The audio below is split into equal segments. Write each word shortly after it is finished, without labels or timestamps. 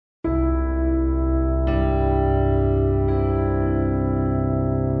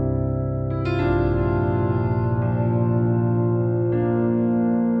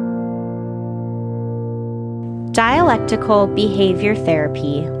Dialectical behavior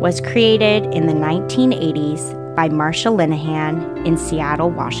therapy was created in the 1980s by Marsha Linehan in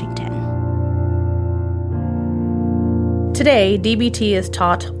Seattle, Washington. Today, DBT is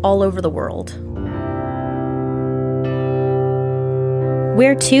taught all over the world.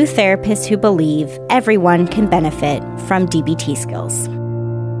 We're two therapists who believe everyone can benefit from DBT skills.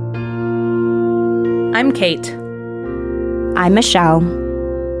 I'm Kate. I'm Michelle.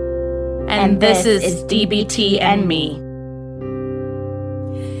 And this is DBT and Me.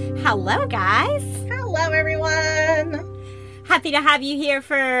 Hello, guys. Hello, everyone. Happy to have you here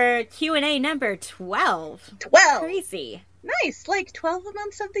for Q&A number 12. 12. Crazy. Nice. Like 12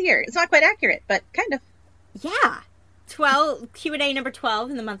 months of the year. It's not quite accurate, but kind of. Yeah. 12 Q&A number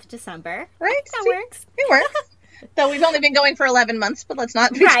 12 in the month of December. Right? That works. It works. Though we've only been going for 11 months, but let's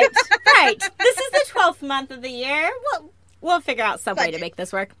not. Right. This is the 12th month of the year. We'll figure out some way to make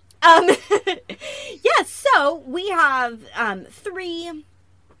this work. So we have 3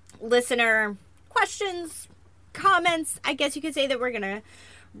 listener questions, comments, I guess you could say, that we're going to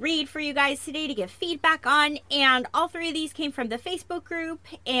read for you guys today to give feedback on, and all 3 of these came from the Facebook group,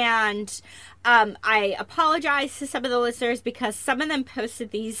 and I apologize to some of the listeners because some of them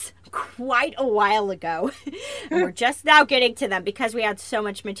posted these quite a while ago, and we're just now getting to them because we had so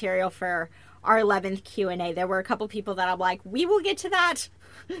much material for our 11th Q&A. There were a couple people that I'm like, we will get to that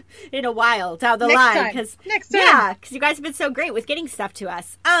in a while down the line. Next time. Yeah, because you guys have been so great with getting stuff to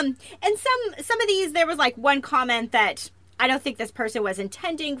us. And some of these, there was like one comment that I don't think this person was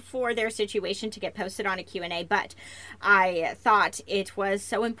intending for their situation to get posted on a Q&A, but I thought it was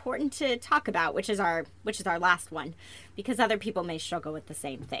so important to talk about, which is our last one, because other people may struggle with the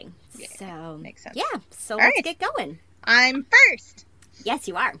same thing. Yeah, so makes sense. Yeah, so All let's right. get going. I'm first. Yes,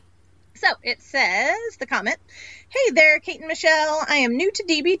 you are. So it says, the comment, "Hey there, Kate and Michelle. I am new to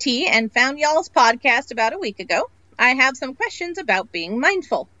DBT and found y'all's podcast about a week ago. I have some questions about being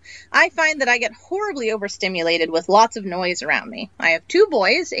mindful. I find that I get horribly overstimulated with lots of noise around me. I have 2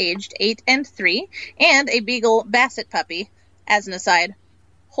 boys, aged 8 and 3, and a Beagle Basset puppy. As an aside,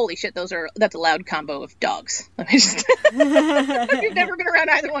 holy shit, that's a loud combo of dogs. Let me just, if you've never been around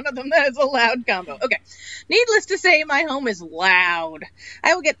either one of them, that is a loud combo. Okay. Needless to say, my home is loud.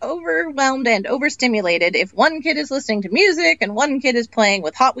 I will get overwhelmed and overstimulated if one kid is listening to music and one kid is playing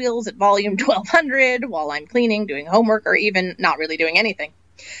with Hot Wheels at volume 1200 while I'm cleaning, doing homework, or even not really doing anything.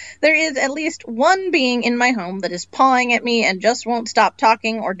 There is at least one being in my home that is pawing at me and just won't stop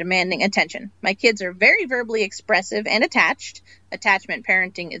talking or demanding attention. My kids are very verbally expressive and attached. Attachment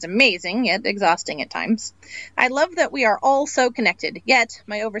parenting is amazing, yet exhausting at times. I love that we are all so connected, yet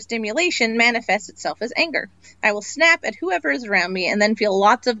my overstimulation manifests itself as anger. I will snap at whoever is around me and then feel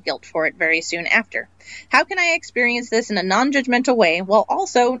lots of guilt for it very soon after. How can I experience this in a non-judgmental way while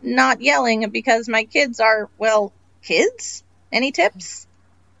also not yelling because my kids are, well, kids? Any tips?"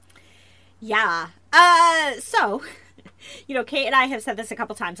 Yeah. So, Kate and I have said this a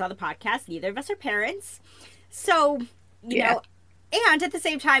couple times on the podcast. Neither of us are parents. So, you know, and at the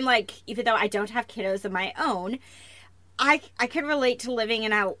same time, like, even though I don't have kiddos of my own, I can relate to living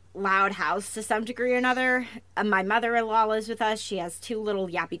in a loud house to some degree or another. My mother-in-law lives with us. She has 2 little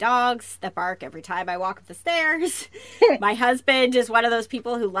yappy dogs that bark every time I walk up the stairs. My husband is one of those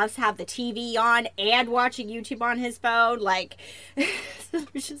people who loves to have the TV on and watching YouTube on his phone. Like,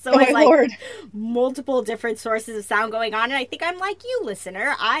 there's just always Lord. multiple different sources of sound going on. And I think I'm like you,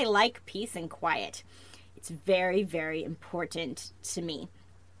 listener. I like peace and quiet. It's very, very important to me.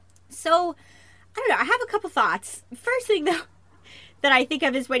 So, I don't know. I have a couple thoughts. First thing, though, that I think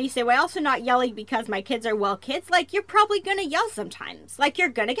of is when you say, well, also not yelling because my kids are well kids. Like, you're probably going to yell sometimes. Like, you're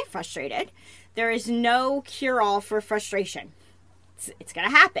going to get frustrated. There is no cure-all for frustration. It's going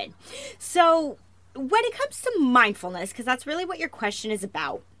to happen. So, when it comes to mindfulness, because that's really what your question is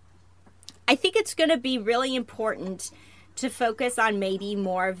about, I think it's going to be really important to focus on maybe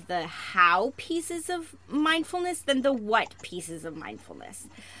more of the how pieces of mindfulness than the what pieces of mindfulness.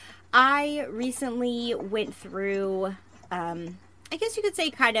 I recently went through, I guess you could say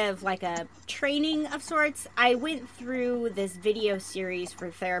kind of like a training of sorts. I went through this video series for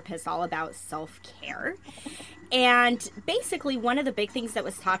therapists all about self-care. And basically one of the big things that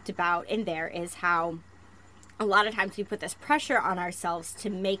was talked about in there is how a lot of times we put this pressure on ourselves to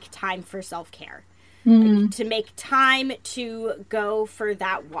make time for self-care. Like, to make time to go for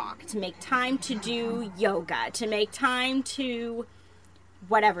that walk, to make time to do yoga, to make time to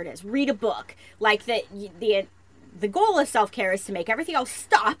whatever it is, read a book. Like the goal of self-care is to make everything else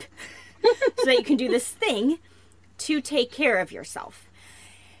stop so that you can do this thing to take care of yourself.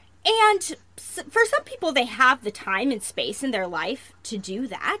 And for some people, they have the time and space in their life to do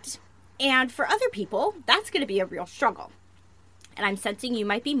that. And for other people, that's going to be a real struggle. And I'm sensing you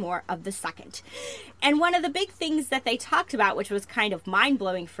might be more of the second. And one of the big things that they talked about, which was kind of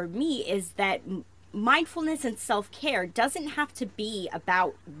mind-blowing for me, is that mindfulness and self-care doesn't have to be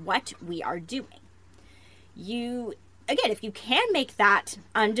about what we are doing. Again, if you can make that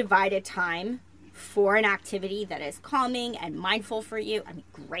undivided time for an activity that is calming and mindful for you, I mean,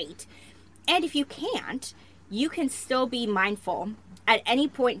 great. And if you can't, you can still be mindful at any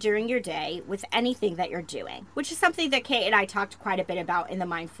point during your day with anything that you're doing, which is something that Kate and I talked quite a bit about in the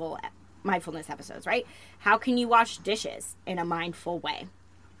mindfulness episodes, right? How can you wash dishes in a mindful way?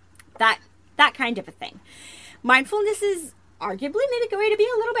 That kind of a thing. Mindfulness is arguably maybe going to be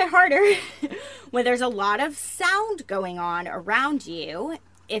a little bit harder when there's a lot of sound going on around you,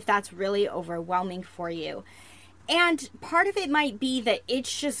 if that's really overwhelming for you. And part of it might be that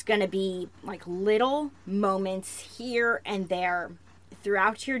it's just going to be like little moments here and there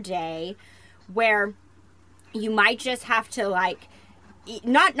throughout your day where you might just have to like,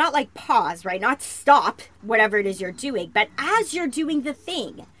 not like pause, right? Not stop whatever it is you're doing, but as you're doing the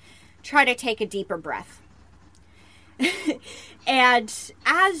thing, try to take a deeper breath. And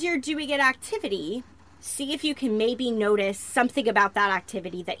as you're doing an activity, see if you can maybe notice something about that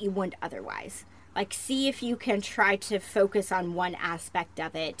activity that you wouldn't otherwise. Like, see if you can try to focus on one aspect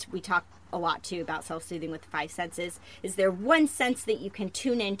of it. We talk a lot, too, about self-soothing with the 5 senses. Is there one sense that you can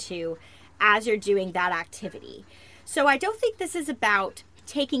tune into as you're doing that activity? So I don't think this is about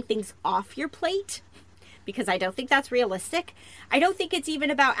taking things off your plate, because I don't think that's realistic. I don't think it's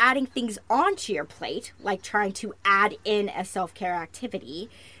even about adding things onto your plate, like trying to add in a self-care activity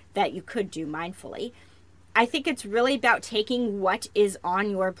that you could do mindfully. I think it's really about taking what is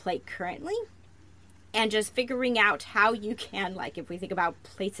on your plate currently and just figuring out how you can, like, if we think about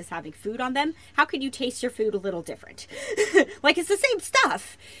places having food on them, how could you taste your food a little different? Like, it's the same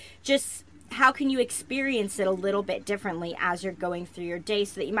stuff. Just how can you experience it a little bit differently as you're going through your day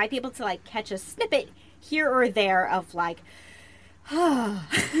so that you might be able to, like, catch a snippet here or there of, like,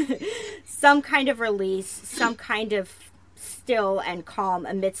 some kind of release, some kind of still and calm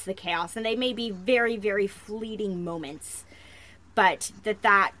amidst the chaos. And they may be very, very fleeting moments, but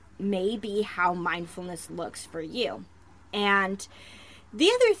that may be how mindfulness looks for you. And the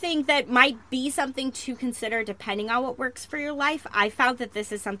other thing that might be something to consider depending on what works for your life, I found that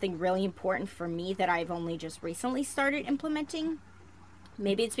this is something really important for me that I've only just recently started implementing.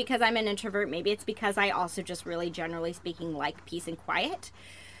 Maybe it's because I'm an introvert. Maybe it's because I also just really, generally speaking, like peace and quiet.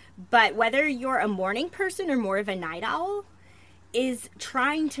 But whether you're a morning person or more of a night owl, is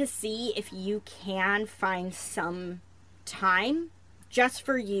trying to see if you can find some time just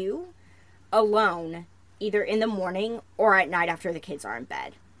for you alone, either in the morning or at night after the kids are in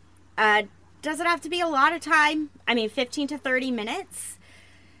bed. Does it have to be a lot of time? I mean, 15 to 30 minutes,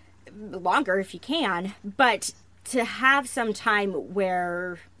 longer if you can, but to have some time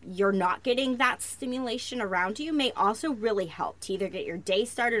where you're not getting that stimulation around you may also really help to either get your day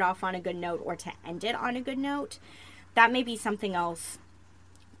started off on a good note or to end it on a good note. That may be something else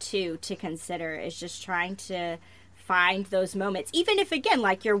to consider, is just trying to find those moments, even if, again,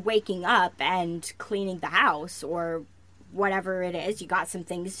 like you're waking up and cleaning the house or whatever it is, you got some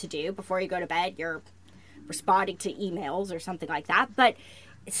things to do before you go to bed, you're responding to emails or something like that, but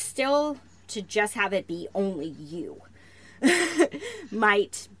it's still to just have it be only you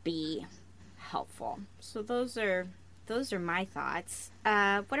might be helpful. So those are my thoughts.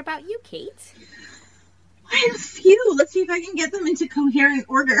 What about you, Kate? I have a few. Let's see if I can get them into coherent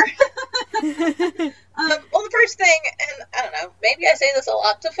order. Well, the first thing, and I don't know, maybe I say this a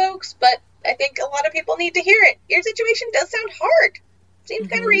lot to folks, but I think a lot of people need to hear it. Your situation does sound hard. Seems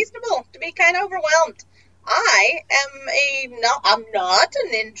kind of reasonable to be kind of overwhelmed. I'm not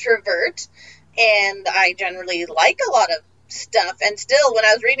an introvert, and I generally like a lot of stuff, and still, when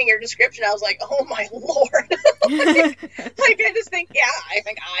I was reading your description, I was like, oh my lord. like I just think, I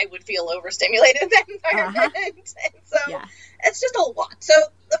think I would feel overstimulated in that environment. And so it's just a lot. So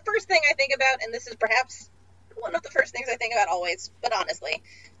the first thing I think about, and this is perhaps one of the first things I think about always, but honestly,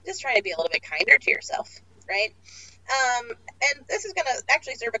 just try to be a little bit kinder to yourself, right? And this is going to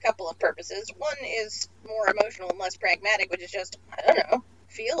actually serve a couple of purposes. One is more emotional and less pragmatic, which is just, I don't know,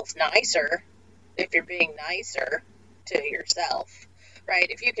 feels nicer if you're being nicer to yourself, right?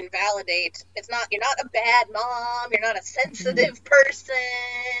 If you can validate, you're not a bad mom, you're not a sensitive person,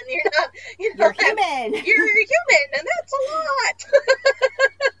 you're human. You're human, and that's a lot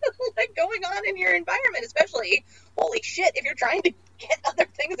like going on in your environment, especially, holy shit, if you're trying to get other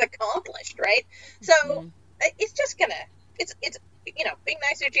things accomplished, right? So it's just it's being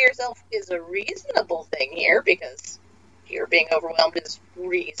nicer to yourself is a reasonable thing here, because you're being overwhelmed is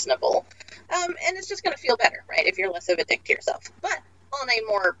reasonable. And it's just going to feel better, right, if you're less of a dick to yourself. But on a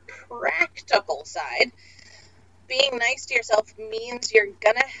more practical side, being nice to yourself means you're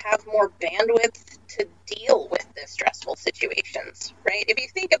going to have more bandwidth to deal with the stressful situations, right? If you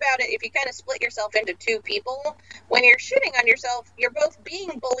think about it, if you kind of split yourself into two people, when you're shitting on yourself, you're both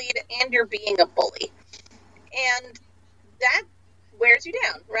being bullied and you're being a bully. And that wears you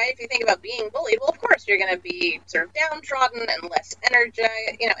down, right? If you think about being bullied, well, of course, you're going to be sort of downtrodden and less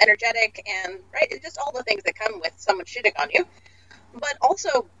energetic and, right, it's just all the things that come with someone shitting on you. But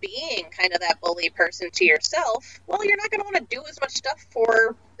also being kind of that bully person to yourself, well, you're not going to want to do as much stuff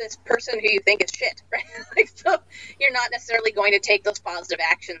for this person who you think is shit, right? So you're not necessarily going to take those positive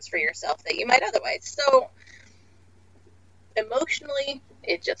actions for yourself that you might otherwise. So emotionally,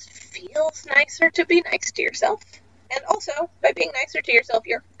 it just feels nicer to be nice to yourself. And also, by being nicer to yourself,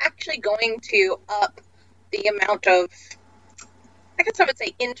 you're actually going to up the amount of, I guess I would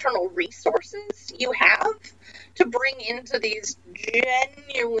say, internal resources you have to bring into these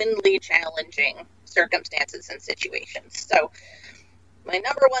genuinely challenging circumstances and situations. So my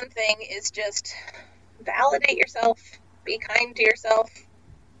number one thing is just validate yourself, be kind to yourself,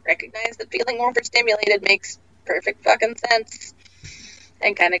 recognize that feeling overstimulated makes perfect fucking sense,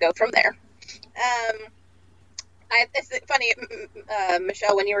 and kind of go from there. It's funny,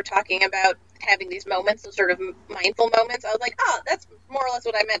 Michelle, when you were talking about having these moments, those sort of mindful moments, I was like, that's more or less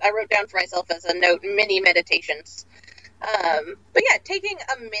what I meant. I wrote down for myself as a note, mini meditations. But yeah, taking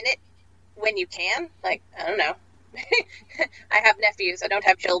a minute when you can, like, I don't know. I have nephews. I don't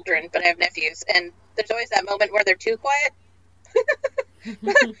have children, but I have nephews. And there's always that moment where they're too quiet.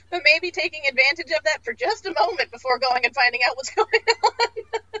 But maybe taking advantage of that for just a moment before going and finding out what's going on.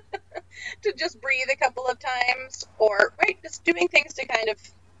 To just breathe a couple of times, or, right, just doing things to kind of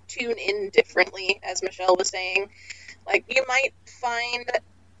tune in differently, as Michelle was saying. Like, you might find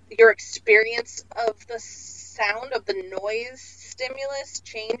your experience of the sound of the noise stimulus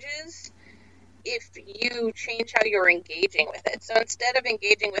changes if you change how you're engaging with it. So instead of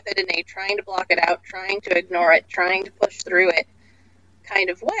engaging with it in a trying to block it out, trying to ignore it, trying to push through it kind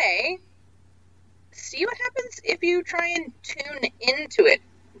of way, see what happens if you try and tune into it,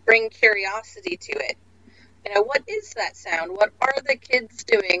 bring curiosity to it. You know, what is that sound? What are the kids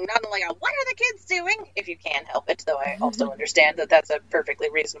doing? Not only what are the kids doing, if you can help it, though I also understand that that's a perfectly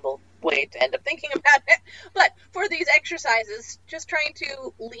reasonable way to end up thinking about it. But for these exercises, just trying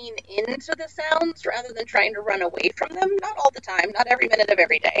to lean into the sounds rather than trying to run away from them. Not all the time, not every minute of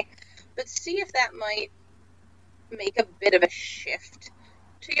every day. But see if that might make a bit of a shift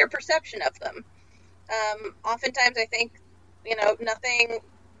to your perception of them. Oftentimes I think,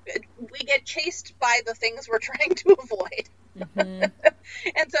 we get chased by the things we're trying to avoid. Mm-hmm.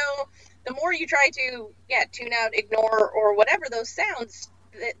 And so the more you try to, tune out, ignore, or whatever those sounds,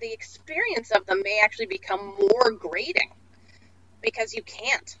 the experience of them may actually become more grating because you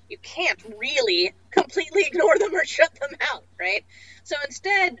can't really completely ignore them or shut them out, right? So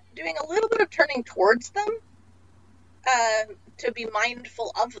instead, doing a little bit of turning towards them, to be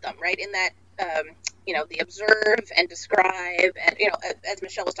mindful of them, right? In that, the observe and describe, and, as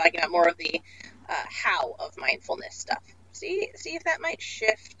Michelle was talking about, more of the how of mindfulness stuff. See if that might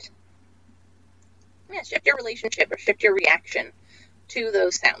shift your relationship or shift your reaction to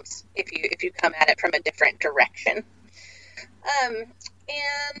those sounds if you come at it from a different direction.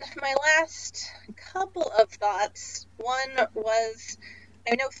 And my last couple of thoughts, one was,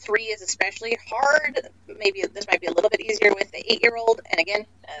 I know 3 is especially hard. Maybe this might be a little bit easier with the 8-year-old. And again,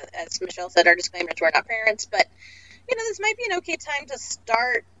 as Michelle said, our disclaimers, we're not parents. But, this might be an okay time to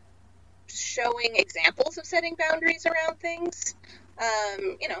start showing examples of setting boundaries around things.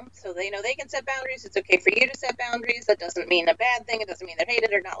 So they know they can set boundaries. It's okay for you to set boundaries. That doesn't mean a bad thing. It doesn't mean they're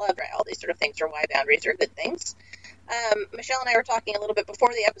hated or not loved, right? All these sort of things are why boundaries are good things. Michelle and I were talking a little bit before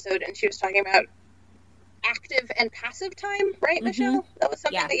the episode, and she was talking about active and passive time, right, mm-hmm. Michelle? That was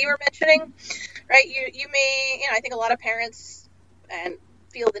something that you were mentioning, right? You may, I think a lot of parents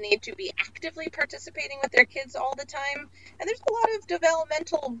feel the need to be actively participating with their kids all the time, and there's a lot of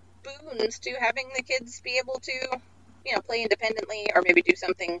developmental boons to having the kids be able to, play independently or maybe do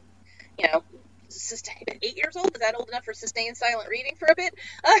something, 8 years old, is that old enough for sustained silent reading for a bit?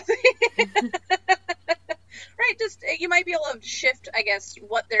 Right, just, you might be able to shift, I guess,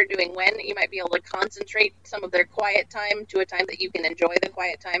 what they're doing when. You might be able to concentrate some of their quiet time to a time that you can enjoy the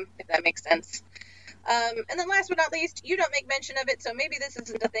quiet time, if that makes sense. And then last but not least, you don't make mention of it, so maybe this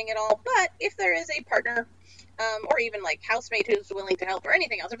isn't a thing at all, but if there is a partner, or even like housemate who's willing to help or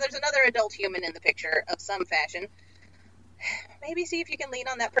anything else, if there's another adult human in the picture of some fashion, maybe see if you can lean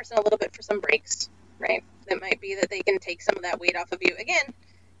on that person a little bit for some breaks. right? That might be that they can take some of that weight off of you. Again,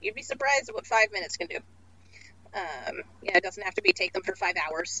 you'd be surprised at what 5 minutes can do. It doesn't have to be take them for 5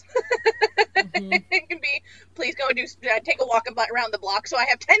 hours. Mm-hmm. It can be, please go and take a walk around the block so I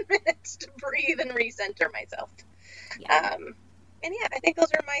have 10 minutes to breathe and recenter myself. Yeah. I think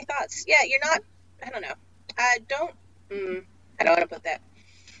those are my thoughts. Yeah, you're not, I don't know. I don't want to put that.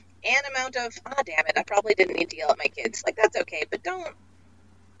 An amount of, damn it, I probably didn't need to yell at my kids. Like, that's okay, but don't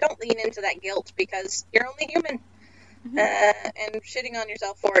lean into that guilt because you're only human. Mm-hmm. And shitting on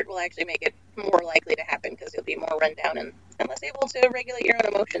yourself for it will actually make it more likely to happen because you'll be more run down and less able to regulate your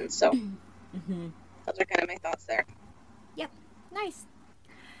own emotions. So those are kind of my thoughts there. Yep. Nice.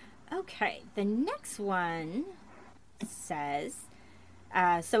 Okay. The next one says,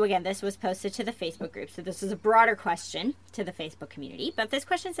 so again, this was posted to the Facebook group. So this is a broader question to the Facebook community. But this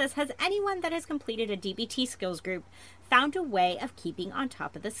question says, has anyone that has completed a DBT skills group found a way of keeping on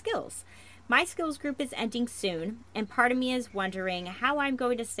top of the skills? My skills group is ending soon, and part of me is wondering how I'm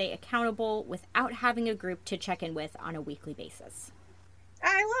going to stay accountable without having a group to check in with on a weekly basis.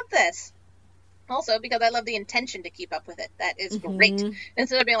 I love this. Also, because I love the intention to keep up with it. That is great.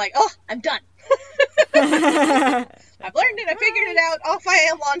 Instead of being like, I'm done. I've learned it. I figured it out. Off I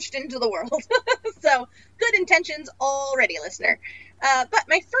am launched into the world. So, good intentions already, listener. But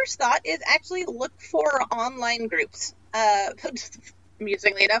my first thought is actually look for online groups.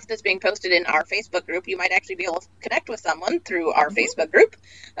 Amusingly enough, this being posted in our Facebook group, you might actually be able to connect with someone through our Facebook group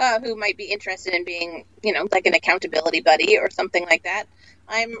who might be interested in being, like an accountability buddy or something like that.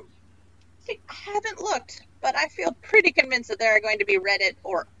 I haven't looked, but I feel pretty convinced that there are going to be Reddit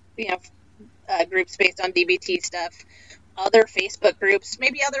or, groups based on DBT stuff, other Facebook groups,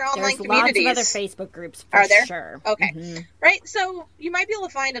 maybe other online communities. There's lots of other Facebook groups for sure. Okay. Mm-hmm. Right. So you might be able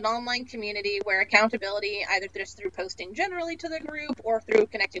to find an online community where accountability, either just through posting generally to the group or through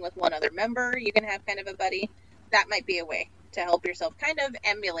connecting with one other member, you can have kind of a buddy. That might be a way to help yourself kind of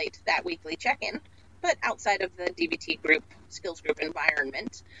emulate that weekly check-in, but outside of the DBT group, skills group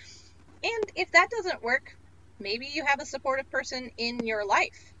environment. And if that doesn't work, maybe you have a supportive person in your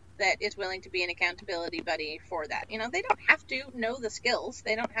life that is willing to be an accountability buddy for that. They don't have to know the skills.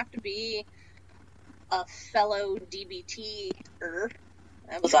 They don't have to be a fellow DBT-er.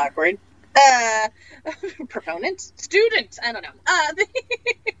 That was awkward. Proponent? Student? I don't know.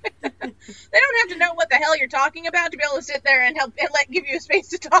 They don't have to know what the hell you're talking about to be able to sit there and help and give you a space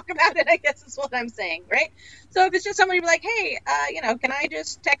to talk about it, I guess is what I'm saying, right? So if it's just somebody like, hey, can I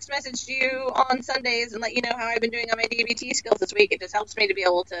just text message to you on Sundays and let you know how I've been doing on my DBT skills this week? It just helps me to be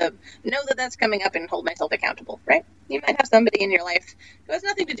able to know that that's coming up and hold myself accountable, right? You might have somebody in your life who has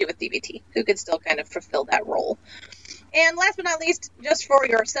nothing to do with DBT who could still kind of fulfill that role. And last but not least, just for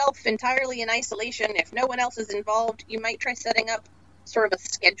yourself, entirely in isolation, if no one else is involved, you might try setting up sort of a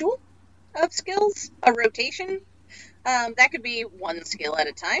schedule of skills, a rotation. That could be one skill at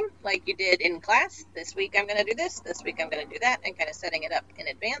a time, like you did in class. This week I'm going to do this week I'm going to do that, and kind of setting it up in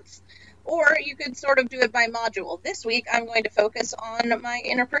advance. Or you could sort of do it by module. This week I'm going to focus on my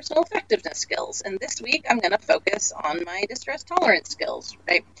interpersonal effectiveness skills, and this week I'm going to focus on my distress tolerance skills,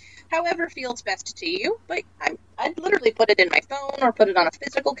 right? However feels best to you, but I'd literally put it in my phone or put it on a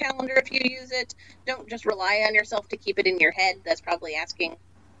physical calendar if you use it. Don't just rely on yourself to keep it in your head. That's probably asking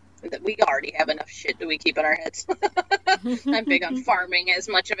that we already have enough shit that we keep in our heads. I'm big on farming as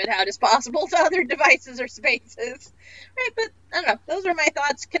much of it out as possible to other devices or spaces. Right, but I don't know. Those are my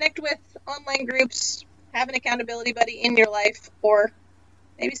thoughts. Connect with online groups, have an accountability buddy in your life, or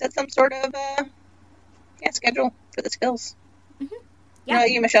maybe set some sort of schedule for the skills. Mm-hmm. Yeah. How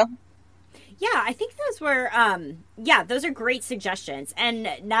about you, Michelle? Yeah, I think those were, those are great suggestions. And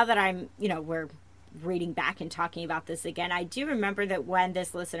now that I'm, we're reading back and talking about this again, I do remember that when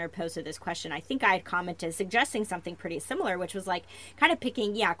this listener posted this question, I think I had commented suggesting something pretty similar, which was like kind of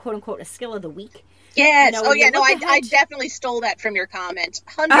picking, quote unquote, a skill of the week. Yes. I definitely stole that from your comment.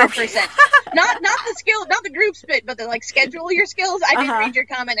 100%. Okay. Not the skill, not the groups bit, but the schedule your skills. I did read your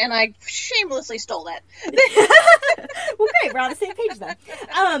comment and I shamelessly stole that. Well, great. We're on the same page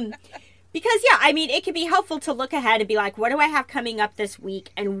then. Because, it can be helpful to look ahead and be like, what do I have coming up this week,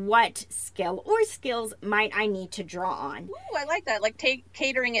 and what skill or skills might I need to draw on? Ooh, I like that. Like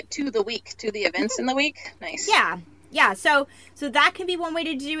catering it to the week, to the events in the week. Nice. Yeah. So that can be one way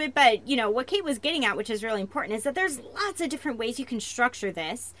to do it. But, what Kate was getting at, which is really important, is that there's lots of different ways you can structure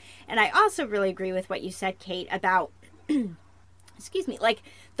this. And I also really agree with what you said, Kate, about, excuse me, like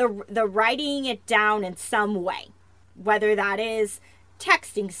the writing it down in some way, whether that is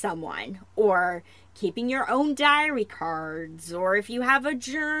texting someone or keeping your own diary cards, or if you have a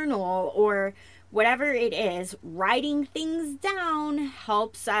journal or whatever it is, writing things down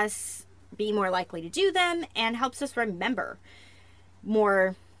helps us be more likely to do them and helps us remember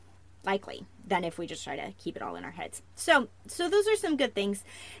more likely than if we just try to keep it all in our heads. So those are some good things.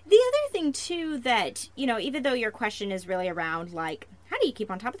 The other thing too that, you know, even though your question is really around like, how do you keep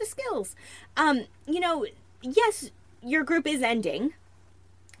on top of the skills? You know, yes, your group is ending.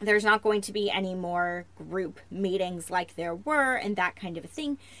 There's not going to be any more group meetings like there were and that kind of a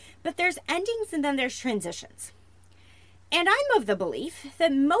thing. But there's endings and then there's transitions. And I'm of the belief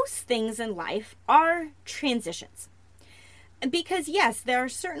that most things in life are transitions. Because yes, there are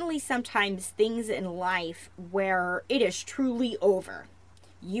certainly sometimes things in life where it is truly over.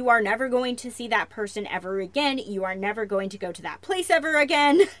 You are never going to see that person ever again. You are never going to go to that place ever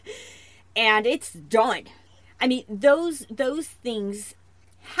again. And it's done. I mean, those things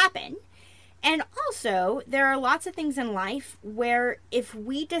happen. And also, there are lots of things in life where if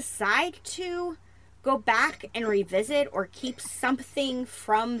we decide to go back and revisit or keep something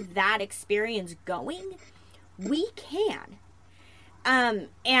from that experience going, we can.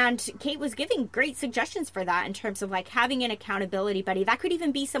 And Kate was giving great suggestions for that in terms of like having an accountability buddy. That could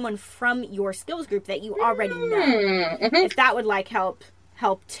even be someone from your skills group that you already know. If that would like help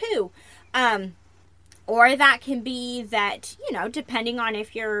too. Or that can be that, you know, depending on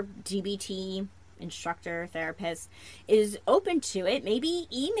if your DBT instructor, therapist is open to it, maybe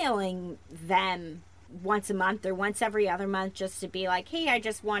emailing them once a month or once every other month just to be like, hey, I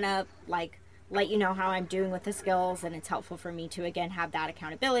just want to like let you know how I'm doing with the skills, and it's helpful for me to again have that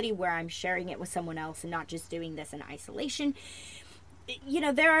accountability where I'm sharing it with someone else and not just doing this in isolation. You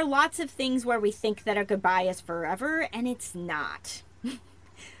know, there are lots of things where we think that a goodbye is forever and it's not.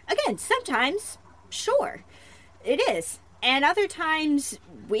 Again, sometimes sure, it is. And other times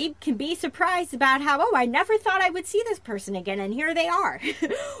we can be surprised about how, oh, I never thought I would see this person again, and here they are.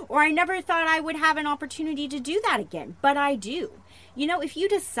 Or I never thought I would have an opportunity to do that again, but I do. You know, if you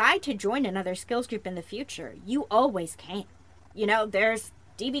decide to join another skills group in the future, you always can. You know, there's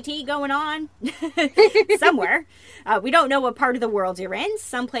DBT going on somewhere. We don't know what part of the world you're in.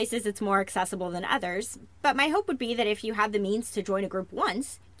 Some places it's more accessible than others. But my hope would be that if you have the means to join a group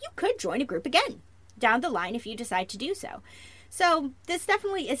once, you could join a group again down the line if you decide to do so. So this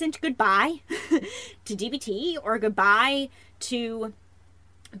definitely isn't goodbye to DBT or goodbye to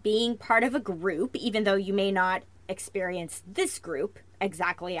being part of a group, even though you may not experience this group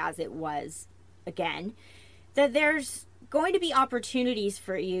exactly as it was again. That there's going to be opportunities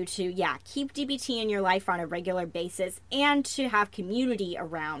for you to, keep DBT in your life on a regular basis and to have community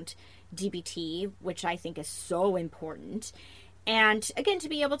around DBT, which I think is so important. And again, to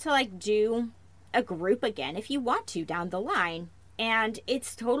be able to like do a group again if you want to down the line. And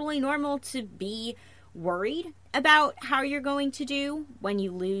it's totally normal to be worried about how you're going to do when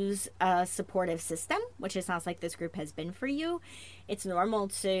you lose a supportive system, which it sounds like this group has been for you. It's normal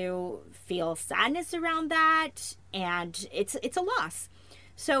to feel sadness around that, and it's a loss.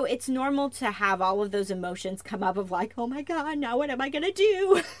 So it's normal to have all of those emotions come up of like, oh my God, now what am I going to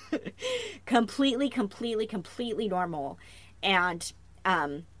do? completely normal. And,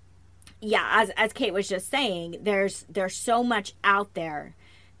 as Kate was just saying, there's so much out there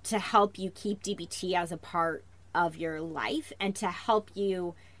to help you keep DBT as a part of your life and to help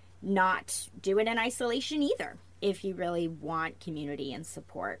you not do it in isolation either, if you really want community and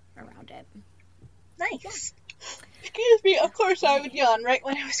support around it. Nice. Excuse me, of course I would yawn right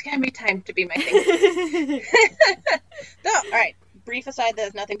when it was going to be time to be my thing. So, all right. Brief aside that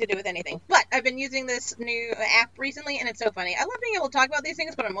has nothing to do with anything. But I've been using this new app recently, and it's so funny. I love being able to talk about these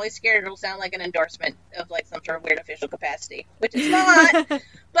things, but I'm always scared it'll sound like an endorsement of like some sort of weird official capacity, which it's not.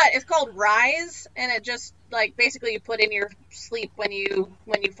 But it's called Rise, and it just like basically you put in your sleep when you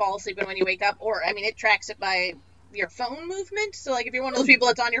fall asleep and when you wake up, or I mean it tracks it by your phone movement. So like if you're one of those people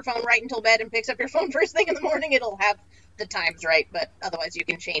that's on your phone right until bed and picks up your phone first thing in the morning, it'll have the times right, but otherwise you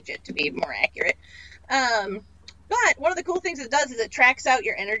can change it to be more accurate. But one of the cool things it does is it tracks out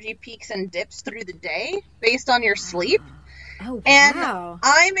your energy peaks and dips through the day based on your sleep. Oh, wow. And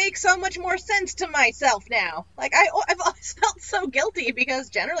I make so much more sense to myself now. Like, I've always felt so guilty because,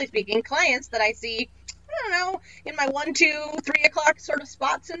 generally speaking, clients that I see, I don't know, in my 1, 2, 3 o'clock sort of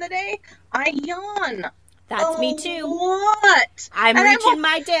spots in the day, I yawn. That's me too. What? I'm reaching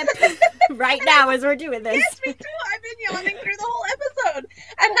my dip right now as we're doing this. Yes, me too. I've been yawning through the whole episode.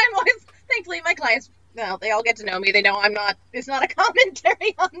 And I'm always, thankfully, my clients, well, they all get to know me. They know it's not a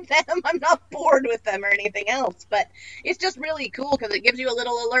commentary on them. I'm not bored with them or anything else. But it's just really cool because it gives you a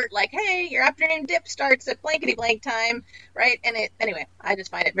little alert like, hey, your afternoon dip starts at blankety blank time, right? And anyway, I just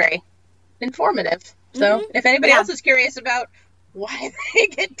find it very informative. So if anybody else is curious about why they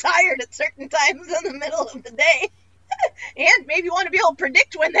get tired at certain times in the middle of the day, and maybe you want to be able to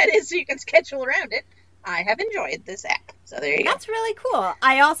predict when that is so you can schedule around it. I have enjoyed this app. So there you go. That's really cool.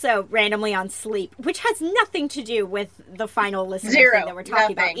 I also randomly on sleep, which has nothing to do with the final listener thing that we're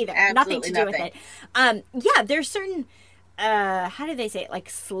talking about either. Nothing to do with it. Yeah, there's certain, how do they say it? Like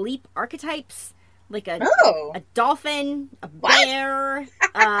sleep archetypes? Like a dolphin, a bear.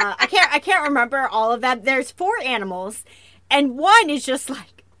 I can't remember all of them. There's 4 animals, and one is just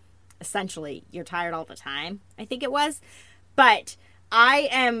like, essentially, you're tired all the time, I think it was. But I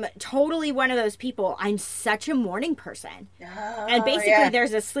am totally one of those people. I'm such a morning person. And basically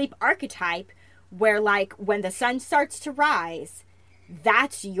there's a sleep archetype where, like, when the sun starts to rise,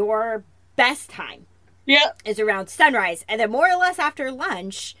 that's your best time. Yeah. Is around sunrise. And then more or less after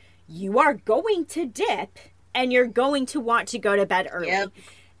lunch, you are going to dip and you're going to want to go to bed early. Yep.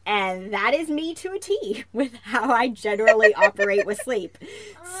 And that is me to a T with how I generally operate with sleep.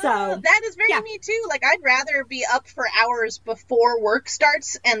 So that is very me too. Like, I'd rather be up for hours before work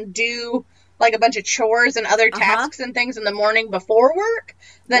starts and do like a bunch of chores and other tasks and things in the morning before work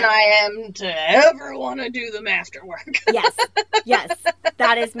than I am to ever want to do them after work. Yes,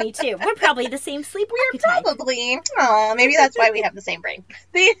 that is me too. We're probably the same sleep archetype. Probably. Oh, maybe that's why we have the same brain.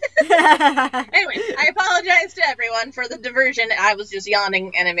 Anyway, I apologize to everyone for the diversion. I was just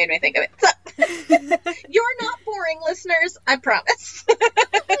yawning and it made me think of it. So, you're not boring, listeners. I promise.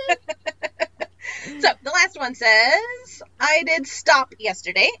 So, the last one says, I did stop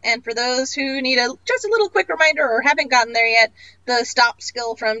yesterday, and for those who need just a little quick reminder or haven't gotten there yet, the stop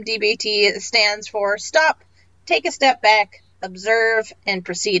skill from DBT stands for stop, take a step back, observe, and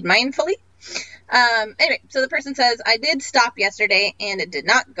proceed mindfully. Anyway, so the person says, I did stop yesterday, and it did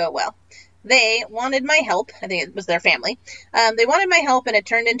not go well. They wanted my help. I think it was their family. They wanted my help, and it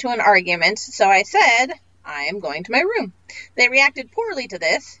turned into an argument, so I said, I am going to my room. They reacted poorly to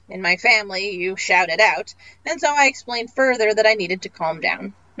this. In my family, you shout it out, and so I explained further that I needed to calm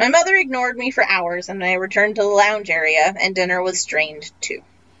down. My mother ignored me for hours, and I returned to the lounge area, and dinner was strained too.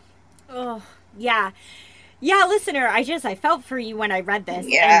 Oh, yeah. Yeah, listener, I felt for you when I read this.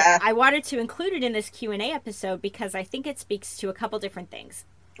 Yeah. And I wanted to include it in this Q&A episode because I think it speaks to a couple different things.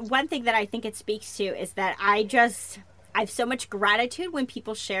 One thing that I think it speaks to is that I have so much gratitude when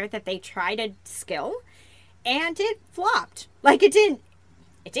people share that they tried a skill and it flopped. Like, it didn't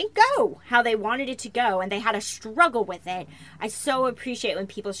go how they wanted it to go, and they had a struggle with it. I so appreciate when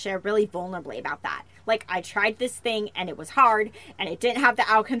people share really vulnerably about that. Like, I tried this thing, and it was hard, and it didn't have the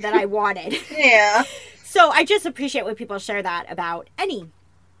outcome that I wanted. Yeah. So I just appreciate when people share that about any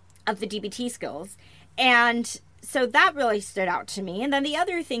of the DBT skills. And so that really stood out to me. And then the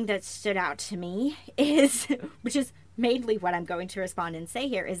other thing that stood out to me is, which is mainly what I'm going to respond and say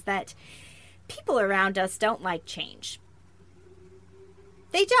here, is that people around us don't like change.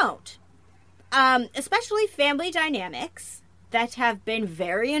 They don't. Especially family dynamics that have been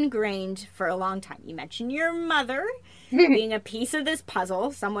very ingrained for a long time. You mentioned your mother being a piece of this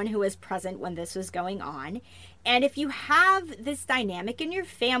puzzle, someone who was present when this was going on. And if you have this dynamic in your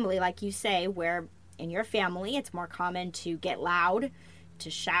family, like you say, where in your family it's more common to get loud, to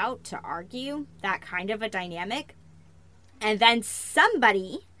shout, to argue, that kind of a dynamic, and then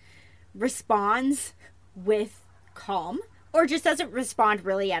somebody responds with calm or just doesn't respond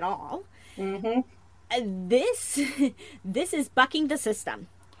really at all. This is bucking the system,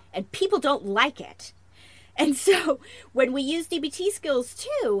 and people don't like it. And so when we use DBT skills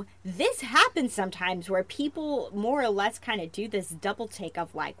too, this happens sometimes where people more or less kind of do this double take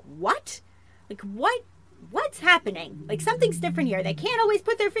of like, what? Like, what's happening? Like, something's different here. They can't always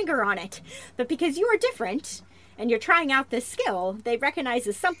put their finger on it, but because you are different and you're trying out this skill, they recognize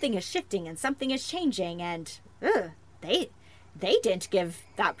that something is shifting and something is changing, and they didn't give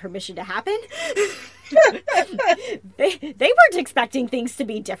that permission to happen. they weren't expecting things to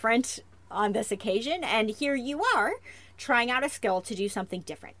be different on this occasion, and here you are trying out a skill to do something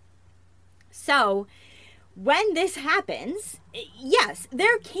different. So when this happens, yes,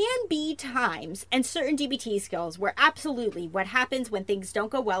 there can be times and certain DBT skills where absolutely what happens when things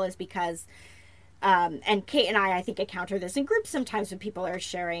don't go well is because and Kate and I think encounter this in groups sometimes when people are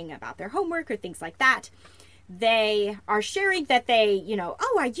sharing about their homework or things like that. They are sharing that they,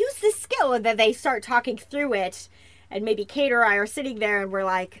 I use this skill, and then they start talking through it, and maybe Kate or I are sitting there and we're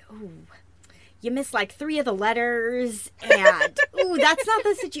like, ooh, you missed like 3 of the letters, and ooh, that's not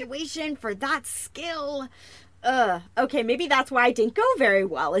the situation for that skill. Okay, maybe that's why it didn't go very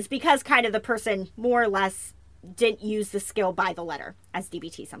well, is because kind of the person more or less didn't use the skill by the letter, as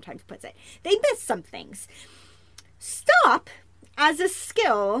DBT sometimes puts it. They missed some things. Stop, as a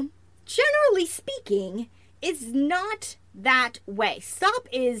skill, generally speaking, is not that way. Stop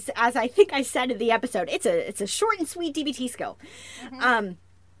is, as I think I said in the episode, it's a short and sweet DBT skill.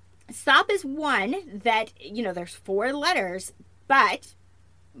 Stop is one that, there's 4 letters, but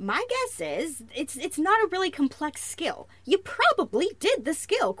my guess is it's not a really complex skill. You probably did the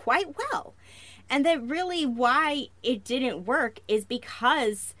skill quite well. And that really why it didn't work is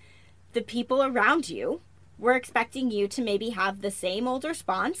because the people around you were expecting you to maybe have the same old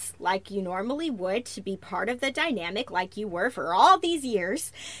response like you normally would, to be part of the dynamic like you were for all these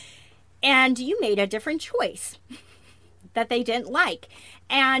years. And you made a different choice that they didn't like.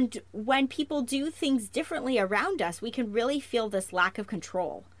 And when people do things differently around us, we can really feel this lack of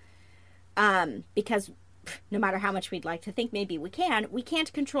control. Because no matter how much we'd like to think maybe we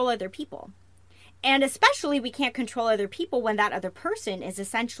can't control other people. And especially we can't control other people when that other person is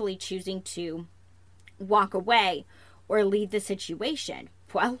essentially choosing to walk away or leave the situation.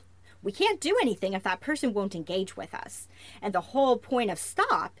 Well, we can't do anything if that person won't engage with us. And the whole point of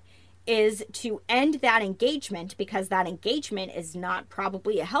stop is to end that engagement, because that engagement is not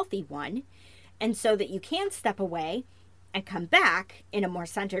probably a healthy one. And so that you can step away and come back in a more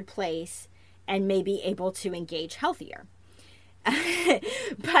centered place and maybe able to engage healthier.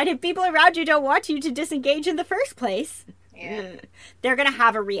 But if people around you don't want you to disengage in the first place, they're going to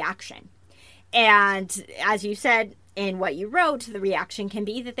have a reaction. And as you said in what you wrote, the reaction can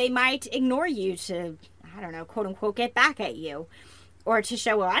be that they might ignore you to, quote unquote, get back at you. Or to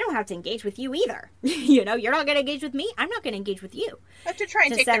show, well, I don't have to engage with you either. You're not going to engage with me. I'm not going to engage with you. But to try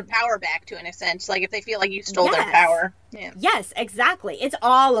and take their power back, to, in a sense. Like if they feel like you stole their power. Yeah. Yes, exactly. It's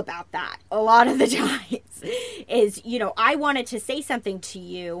all about that. A lot of the times is, I wanted to say something to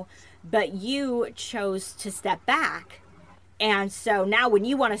you, but you chose to step back. And so now when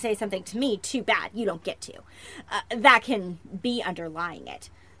you want to say something to me, too bad, you don't get to. That can be underlying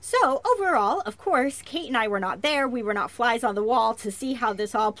it. So overall, of course, Kate and I were not there. We were not flies on the wall to see how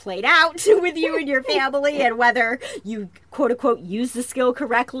this all played out with you and your family, and whether you, quote unquote, used the skill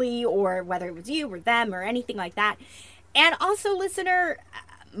correctly, or whether it was you or them or anything like that. And also, listener,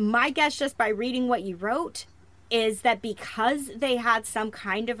 my guess just by reading what you wrote is that because they had some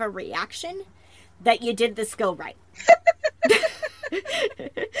kind of a reaction, that you did the skill right.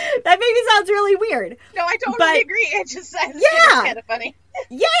 That maybe sounds really weird. No, I totally agree. It just it's kind of funny.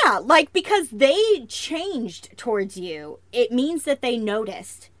 Yeah, because they changed towards you, it means that they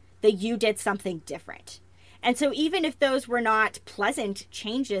noticed that you did something different. And so even if those were not pleasant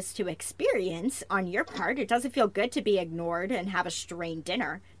changes to experience on your part, it doesn't feel good to be ignored and have a strained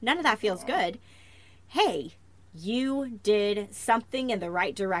dinner. None of that feels good. Hey, you did something in the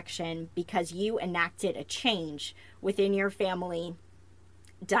right direction because you enacted a change within your family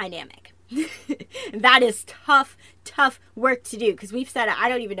dynamic. That is tough work to do, because we've said it, I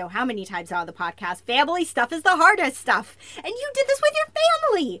don't even know how many times on the podcast, family stuff is the hardest stuff. And you did this with your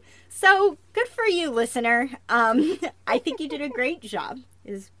family. So good for you, listener. I think you did a great job,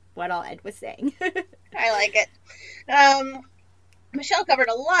 is what I'll end with saying. I like it. Michelle covered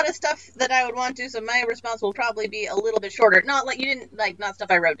a lot of stuff that I would want to, so my response will probably be a little bit shorter. Not like you didn't, not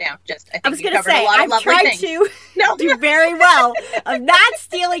stuff I wrote down. I was going to say, I've tried to do very well of not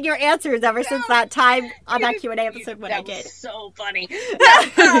stealing your answers ever since that time on that Q&A episode when I did. That was so funny.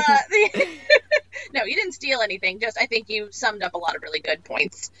 No, you didn't steal anything. I think you summed up a lot of really good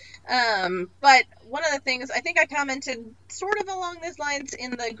points. But one of the things, I think I commented sort of along these lines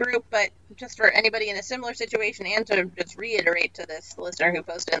in the group, but just for anybody in a similar situation, and to just reiterate to this listener who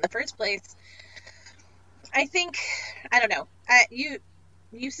posted in the first place, I think, I don't know,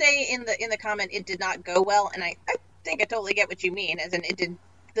 you say in the comment it did not go well, and I think I totally get what you mean, as in it did.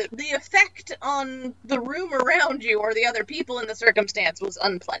 The effect on the room around you or the other people in the circumstance was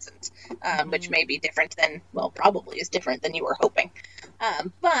unpleasant, which may be different than, probably is different than you were hoping.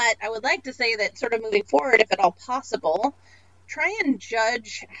 But I would like to say that sort of moving forward, if at all possible, try and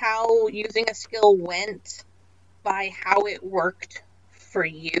judge how using a skill went by how it worked for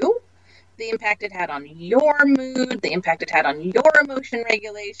you, the impact it had on your mood, the impact it had on your emotion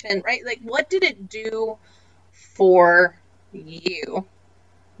regulation, right? Like, what did it do for you?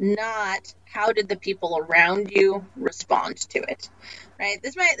 Not how did the people around you respond to it, right?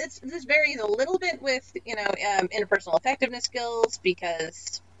 This varies a little bit with, interpersonal effectiveness skills,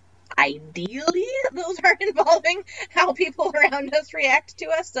 because ideally those are involving how people around us react to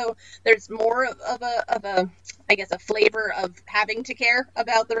us. So there's more of a flavor of having to care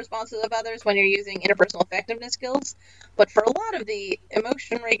about the responses of others when you're using interpersonal effectiveness skills. But for a lot of the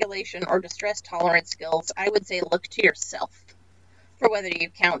emotion regulation or distress tolerance skills, I would say look to yourself for whether you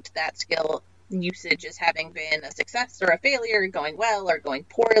count that skill usage as having been a success or a failure, going well or going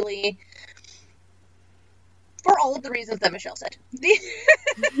poorly. for all of the reasons that Michelle said.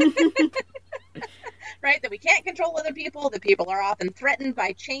 Right? That we can't control other people, that people are often threatened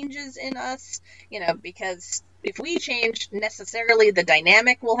by changes in us, because if we change, necessarily the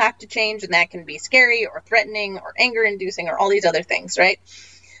dynamic will have to change, and that can be scary or threatening or anger-inducing or all these other things, right?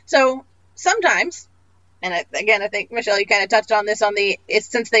 So sometimes, and I think, Michelle, you kind of touched on this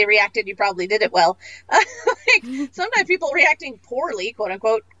since they reacted, you probably did it well. Sometimes people reacting poorly, quote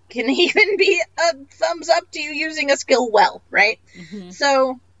unquote, can even be a thumbs up to you using a skill well, right? Mm-hmm.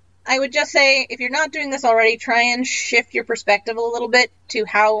 So I would just say, if you're not doing this already, try and shift your perspective a little bit to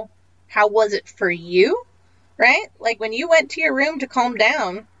how was it for you, right? Like when you went to your room to calm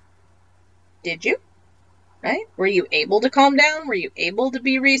down, did you? Right? Were you able to calm down? Were you able to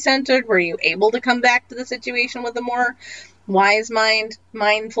be recentered? Were you able to come back to the situation with a more wise mind,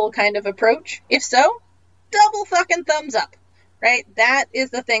 mindful kind of approach? If so, double fucking thumbs up, right? That is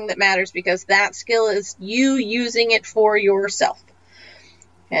the thing that matters, because that skill is you using it for yourself.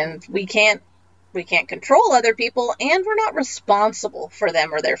 And we can't control other people, and we're not responsible for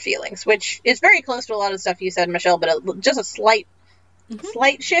them or their feelings, which is very close to a lot of stuff you said, Michelle, but just a slight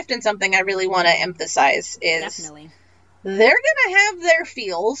shift in something I really want to emphasize is definitely they're going to have their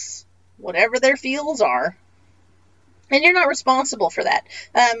feels, whatever their feels are, and you're not responsible for that.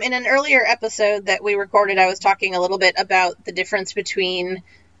 In an earlier episode that we recorded, I was talking a little bit about the difference between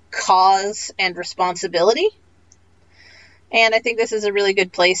cause and responsibility. And I think this is a really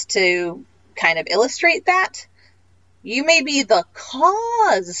good place to kind of illustrate that. You may be the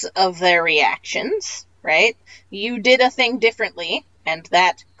cause of their reactions, right? You did a thing differently, and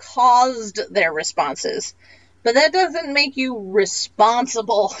that caused their responses. But that doesn't make you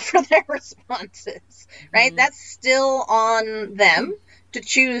responsible for their responses, right? Mm-hmm. That's still on them to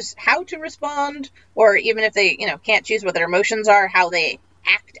choose how to respond, or even if they, can't choose what their emotions are, how they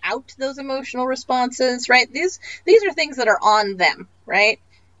act out those emotional responses, right? These are things that are on them, right?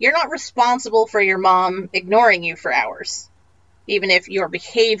 You're not responsible for your mom ignoring you for hours, even if your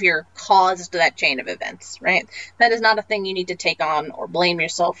behavior caused that chain of events, right? That is not a thing you need to take on or blame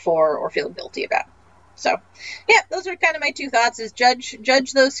yourself for or feel guilty about. So, yeah, those are kind of my two thoughts, is judge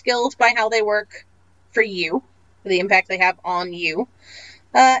those skills by how they work for you, the impact they have on you,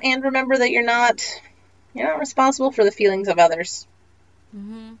 and remember that you're not responsible for the feelings of others.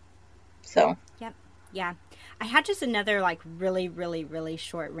 Mm-hmm. So. Yep. Yeah. I had just another really, really, really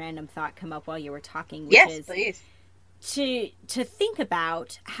short random thought come up while you were talking, which is please. To think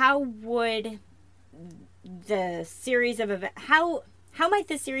about how would the series of events, how might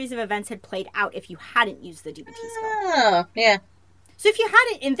the series of events had played out if you hadn't used the DBT skill? Oh, yeah. So if you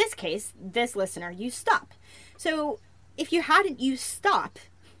hadn't, in this case, this listener, used stop. So if you hadn't used stop,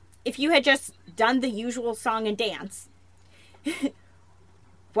 if you had just done the usual song and dance,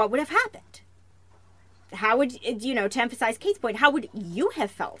 what would have happened? How would, to emphasize Kate's point, how would you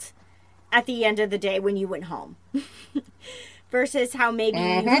have felt at the end of the day when you went home? Versus how maybe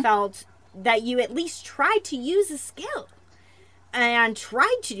you felt that you at least tried to use a skill and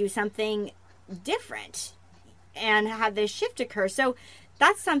tried to do something different and had this shift occur. So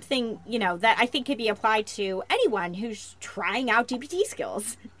that's something, that I think could be applied to anyone who's trying out DBT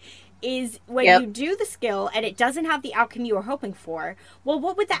skills. Is when you do the skill and it doesn't have the outcome you were hoping for, well,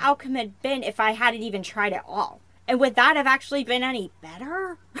 what would the outcome have been if I hadn't even tried at all? And would that have actually been any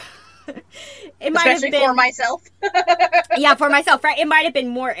better? It might Especially have been, for myself. Yeah, for myself, right? It might have been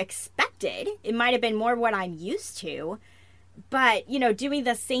more expected. It might have been more what I'm used to. But, doing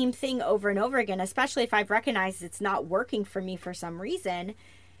the same thing over and over again, especially if I've recognized it's not working for me for some reason,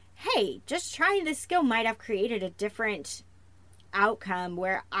 hey, just trying this skill might have created a different outcome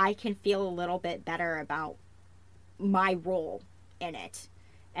where I can feel a little bit better about my role in it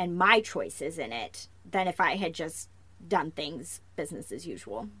and my choices in it than if I had just done things business as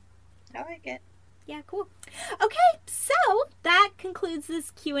usual. I like it. Yeah, cool. Okay, so that concludes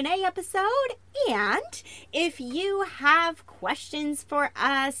this Q&A episode. And if you have questions for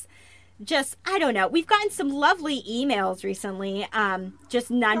us, just, I don't know. We've gotten some lovely emails recently, just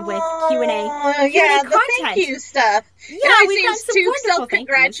none with Q&A yeah, the content. thank you stuff. Yeah, we've got some too wonderful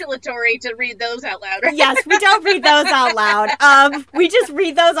self-congratulatory to read those out loud. Right? Yes, we don't read those out loud. We just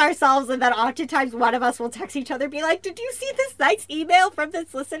read those ourselves, and then oftentimes one of us will text each other, be like, "Did you see this nice email from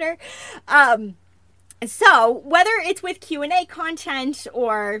this listener?" So, whether it's with Q&A content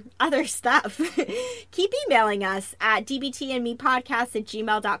or other stuff, keep emailing us at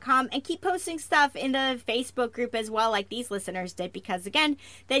dbtandmepodcast@gmail.com and keep posting stuff in the Facebook group as well, like these listeners did, because, again,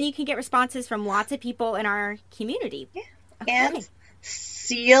 then you can get responses from lots of people in our community. Yeah. Okay. And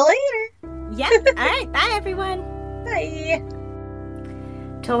see you later. Yeah. All right. Bye, everyone. Bye.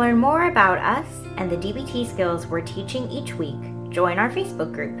 To learn more about us and the DBT skills we're teaching each week, join our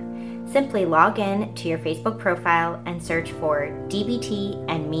Facebook group. Simply log in to your Facebook profile and search for DBT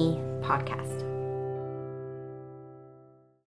and Me Podcast.